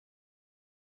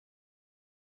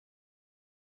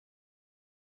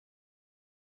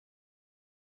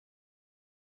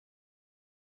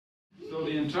So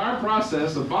the entire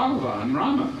process of Bhagavan,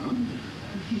 Ramana,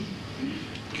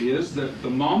 is that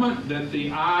the moment that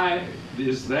the I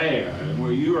is there, and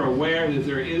where you are aware that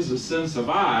there is a sense of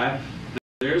I,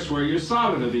 there's where your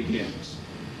sadhana begins.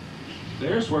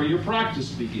 There's where your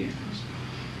practice begins.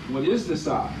 What is this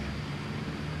I?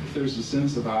 If there's a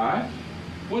sense of I,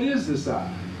 what is this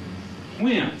I?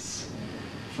 Whence?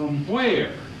 From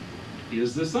where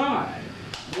is this I?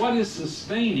 What is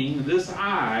sustaining this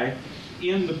I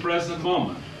in the present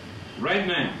moment? Right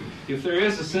now. If there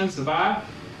is a sense of I,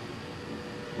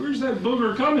 where's that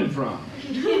booger coming from?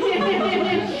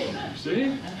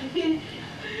 See?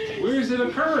 Where is it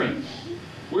occurring?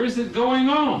 Where is it going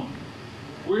on?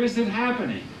 Where is it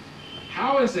happening?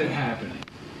 How is it happening?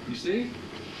 You see?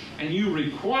 And you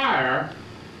require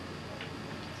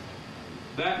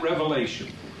that revelation.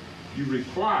 You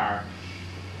require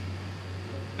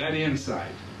that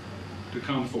insight to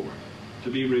come forth,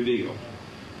 to be revealed.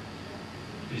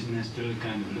 Isn't that still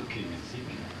kind of looking and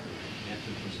seeking?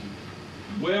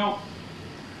 Well,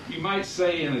 you might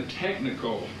say in a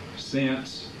technical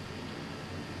sense,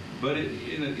 but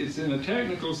it's in a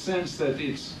technical sense that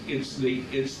it's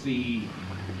the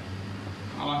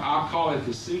I'll call it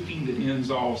the seeking that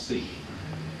ends all seeking.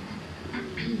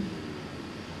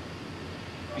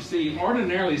 You see,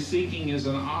 ordinarily seeking is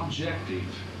an objective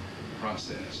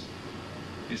process.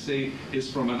 You see, it's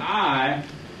from an I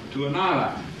to a not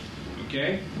I.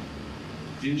 Okay?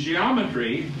 In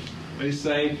geometry, they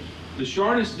say the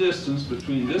shortest distance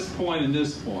between this point and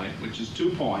this point, which is 2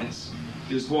 points,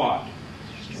 is what?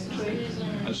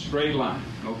 A straight line.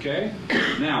 Okay?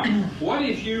 Now, what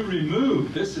if you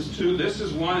remove, this is 2, this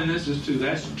is 1, and this is 2.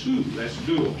 That's 2. That's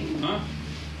dual. Huh?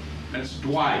 That's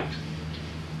Dwight.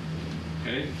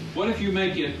 Okay? What if you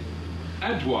make it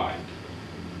addwight,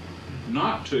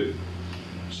 not 2,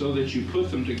 so that you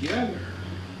put them together?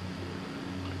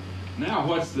 Now,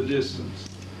 what's the distance?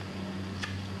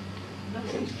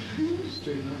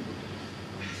 Straight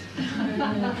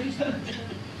line.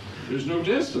 There's no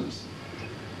distance.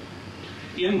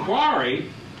 Inquiry,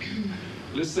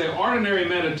 let's say ordinary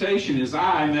meditation is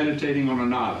I meditating on a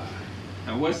not I.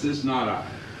 Now, what's this not I?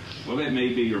 Well, it may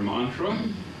be your mantra.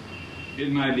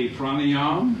 It might be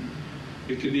pranayam.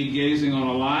 It could be gazing on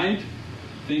a light,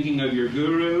 thinking of your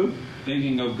guru,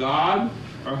 thinking of God,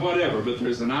 or whatever. But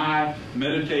there's an I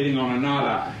meditating on a not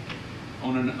I,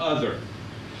 on an other.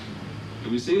 Do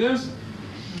we see this?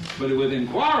 But with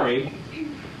inquiry,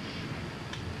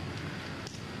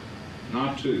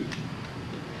 not 2.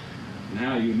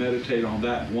 Now you meditate on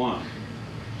that one.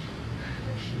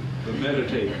 The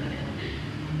meditator.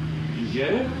 You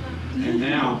get it? And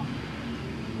now,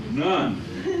 none.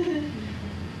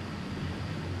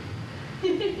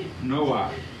 No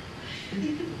I.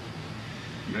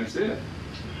 That's it.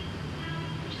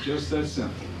 It's just that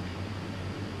simple.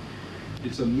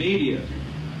 It's immediate.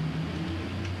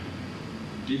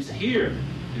 It's here.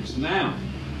 It's now.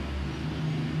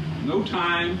 No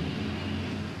time,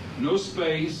 no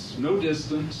space, no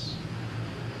distance,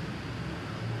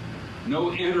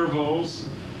 no intervals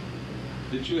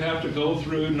that you have to go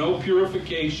through, no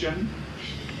purification,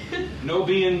 no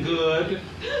being good.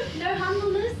 No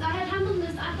humbleness. I had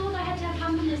humbleness. I thought I had to have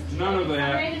humbleness. None of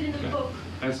that. I read it in the book.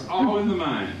 That's all in the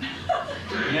mind.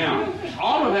 Now,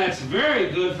 all of that's very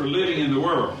good for living in the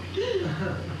world.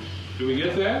 Do we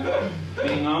get that?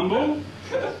 Being humble,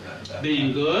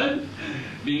 being good,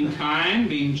 being kind,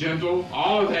 being gentle,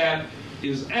 all of that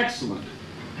is excellent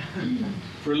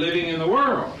for living in the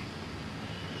world.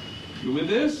 You with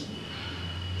this?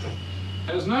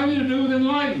 Has nothing to do with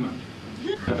enlightenment.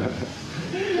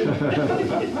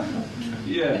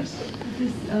 Yes.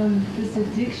 This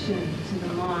addiction to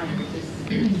the mind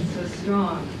is so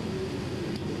strong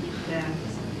that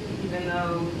even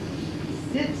though we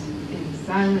sit in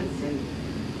silence and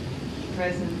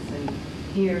presence and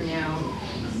here now,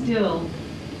 still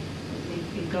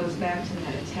it goes back to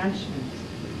that attachment.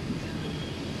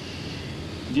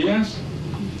 Yes?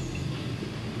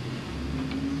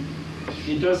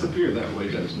 It does appear that way,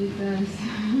 doesn't it? It does.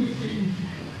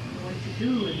 What to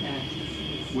do with that?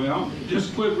 Well,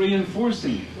 just quit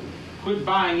reinforcing it. Quit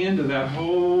buying into that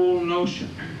whole notion.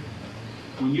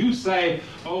 When you say,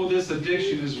 oh, this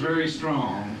addiction is very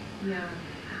strong, Yeah.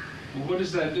 well, what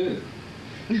does that do?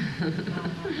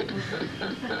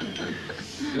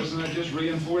 Doesn't that just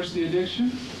reinforce the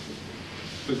addiction?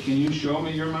 But can you show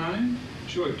me your mind?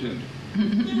 Show it to me.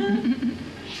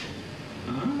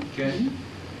 Can you?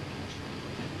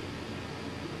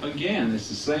 Again, it's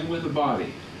the same with the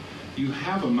body. You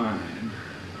have a mind.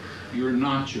 You're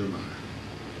not your mind.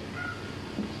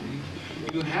 See?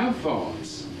 You have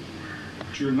thoughts,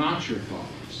 but you're not your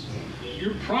thoughts.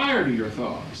 You're prior to your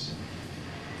thoughts.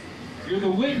 You're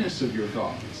the witness of your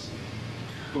thoughts.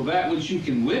 Well, that which you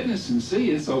can witness and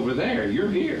see, it's over there.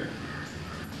 You're here.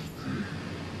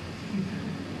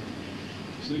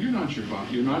 So you're not your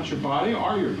body. You're not your body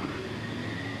or your mind.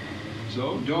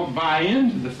 So don't buy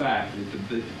into the fact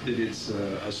that it's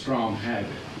a strong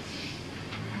habit.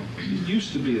 It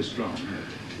used to be a strong habit.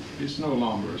 It's no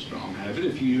longer a strong habit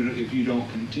if you don't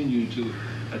continue to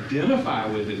identify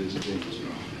with it as being a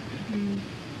strong habit.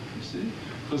 You see?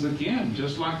 Because again,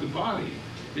 just like the body,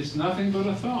 it's nothing but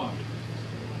a thought.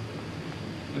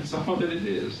 That's all that it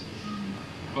is.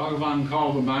 Bhagavan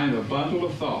called the mind a bundle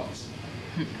of thoughts.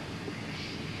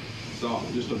 It's all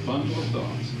just a bundle of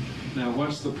thoughts. Now,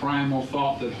 what's the primal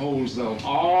thought that holds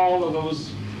all of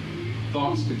those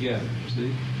thoughts together?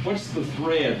 See? What's the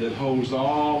thread that holds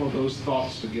all of those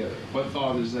thoughts together? What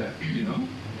thought is that? You know?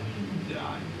 The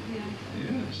eye. Yeah.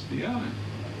 Yes, the eye.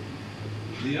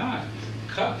 The eye.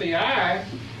 Cut the eye,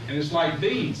 and it's like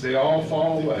beads. They all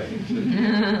fall away.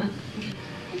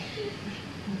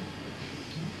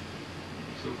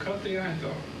 So cut the eye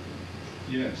thought.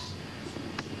 Yes.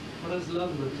 What does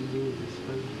love have to do with this?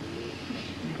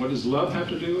 What does love have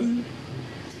to do with it?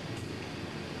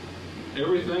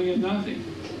 Everything and nothing.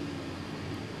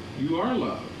 You are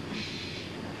love.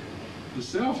 The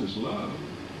self is love.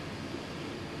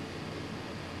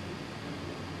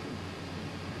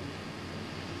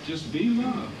 Just be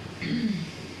love.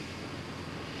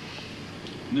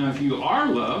 Now, if you are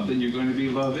love, then you're going to be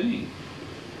loving.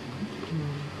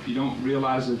 If you don't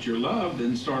realize that you're loved,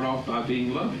 then start off by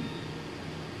being loving.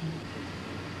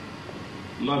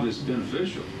 Love is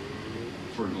beneficial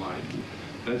for enlightenment.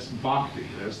 That's bhakti.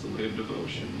 That's the way of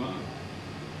devotion, love.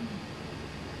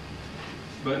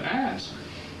 But ask,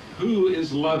 who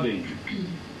is loving?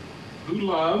 Who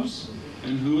loves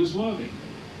and who is loving?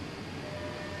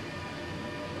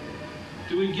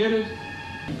 Do we get it?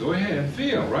 Go ahead,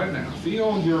 feel right now.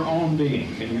 Feel your own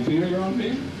being. Can you feel your own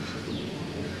being?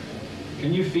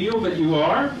 Can you feel that you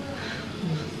are?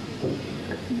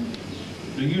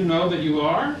 Do you know that you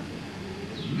are?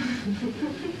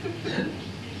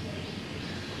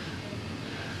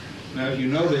 Now, if you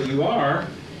know that you are,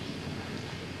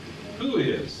 who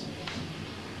is?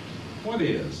 What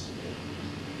is?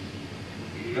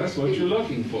 That's what you're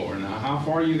looking for. Now, how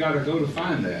far you got to go to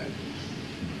find that?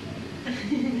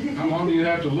 How long do you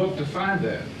have to look to find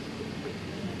that?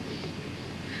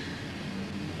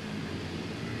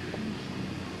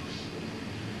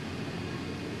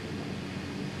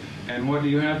 And what do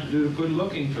you have to do to quit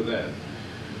looking for that?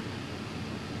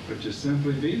 But just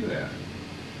simply be that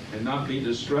and not be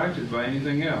distracted by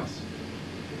anything else.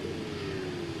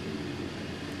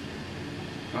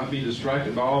 Not be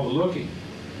distracted by all the looking.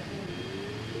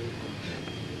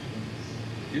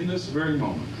 In this very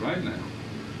moment, right now,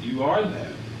 you are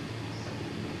that.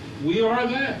 We are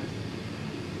that.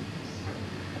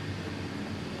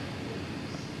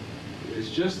 It's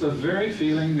just the very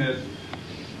feeling that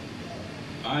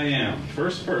I am.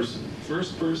 First person,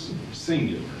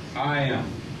 singular. I am.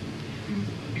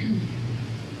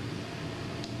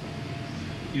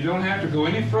 You don't have to go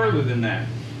any further than that.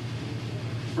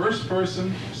 First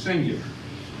person, singular.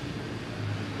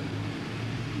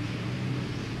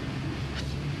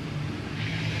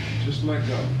 Just let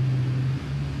go.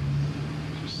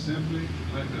 Just simply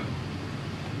let go.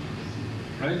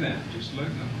 Right now, just let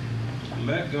go.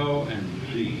 Let go and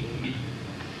be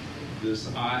this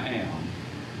I am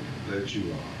that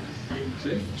you are.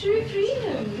 See? True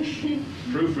freedom.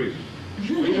 True freedom.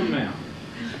 Freedom now.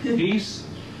 Peace,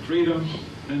 freedom,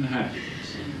 and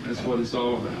happiness. That's what it's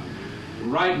all about.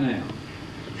 Right now.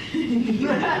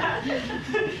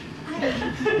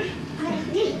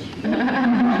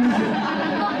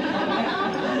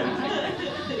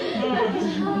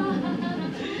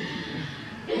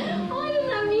 Why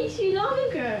didn't I meet you long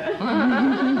ago?